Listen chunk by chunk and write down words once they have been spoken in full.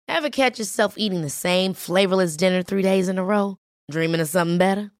Ever catch yourself eating the same flavorless dinner 3 days in a row? Dreaming of something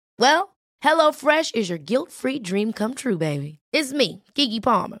better? Well, HelloFresh is your guilt-free dream come true, baby. It's me, Keke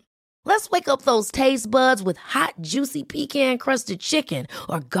Palmer. Let's wake up those taste buds with hot, juicy pecan-crusted chicken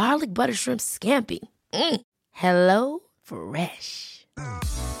or garlic butter shrimp scampi. Hello Fresh.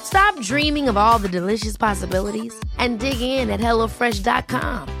 Stop dreaming of all the delicious possibilities and dig in at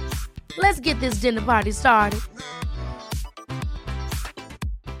HelloFresh.com. Let's get this dinner party started.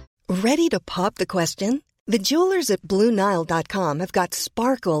 Ready to pop the question? The jewelers at BlueNile.com have got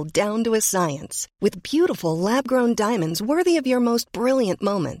sparkle down to a science with beautiful lab-grown diamonds worthy of your most brilliant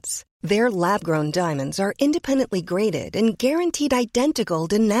moments. Their lab-grown diamonds are independently graded and guaranteed identical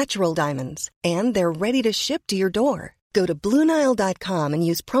to natural diamonds, and they're ready to ship to your door. Go to BlueNile.com and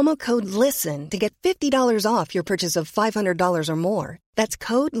use promo code LISTEN to get $50 off your purchase of $500 or more. That's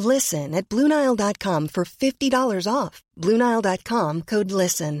code LISTEN at BlueNile.com for $50 off. BlueNile.com, code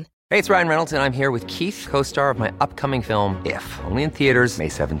LISTEN. Hey, it's Ryan Reynolds, and I'm here with Keith, co-star of my upcoming film, If, only in theaters May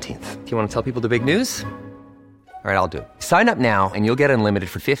 17th. Do you want to tell people the big news? All right, I'll do it. Sign up now and you'll get unlimited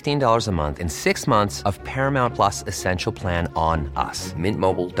for $15 a month and 6 months of Paramount Plus Essential Plan on us.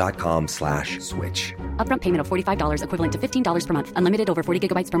 MintMobile.com/switch. Upfront payment of $45 equivalent to $15 per month. Unlimited over 40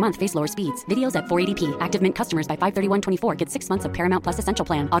 gigabytes per month. Face lower speeds. Videos at 480p. Active Mint customers by 531.24 get 6 months of Paramount Plus Essential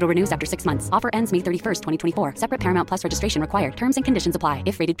Plan. Auto renews after 6 months. Offer ends May 31st, 2024. Separate Paramount Plus registration required. Terms and conditions apply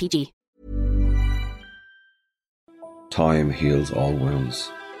if rated PG. Time heals all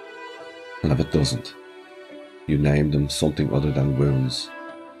wounds. And if it doesn't, you name them something other than wounds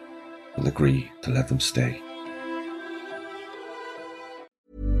and agree to let them stay.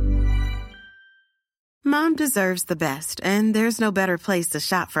 Mom deserves the best, and there's no better place to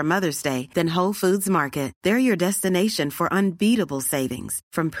shop for Mother's Day than Whole Foods Market. They're your destination for unbeatable savings,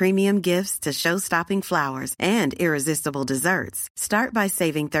 from premium gifts to show-stopping flowers and irresistible desserts. Start by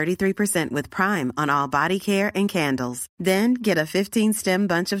saving 33% with Prime on all body care and candles. Then get a 15-stem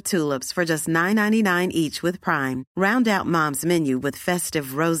bunch of tulips for just $9.99 each with Prime. Round out Mom's menu with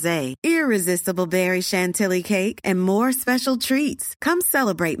festive rosé, irresistible berry chantilly cake, and more special treats. Come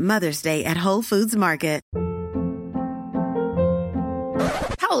celebrate Mother's Day at Whole Foods Market.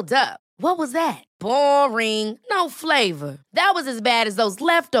 Hold up. What was that? Boring. No flavor. That was as bad as those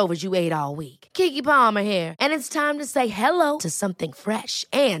leftovers you ate all week. Keke Palmer here, and it's time to say hello to something fresh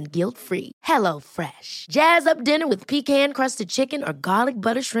and guilt-free. Hello Fresh. Jazz up dinner with pecan-crusted chicken or garlic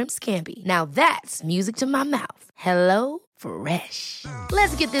butter shrimp scampi. Now that's music to my mouth. Hello Fresh.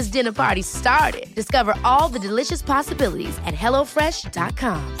 Let's get this dinner party started. Discover all the delicious possibilities at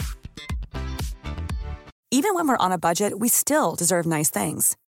HelloFresh.com. Even when we're on a budget, we still deserve nice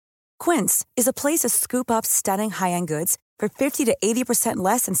things. Quince is a place to scoop up stunning high-end goods for 50 to 80%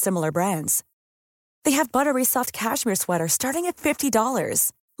 less than similar brands. They have buttery soft cashmere sweaters starting at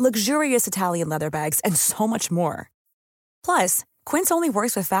 $50, luxurious Italian leather bags, and so much more. Plus, Quince only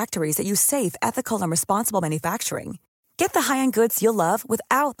works with factories that use safe, ethical, and responsible manufacturing. Get the high-end goods you'll love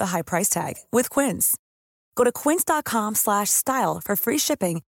without the high price tag with Quince. Go to quince.com/style for free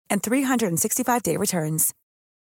shipping and 365-day returns.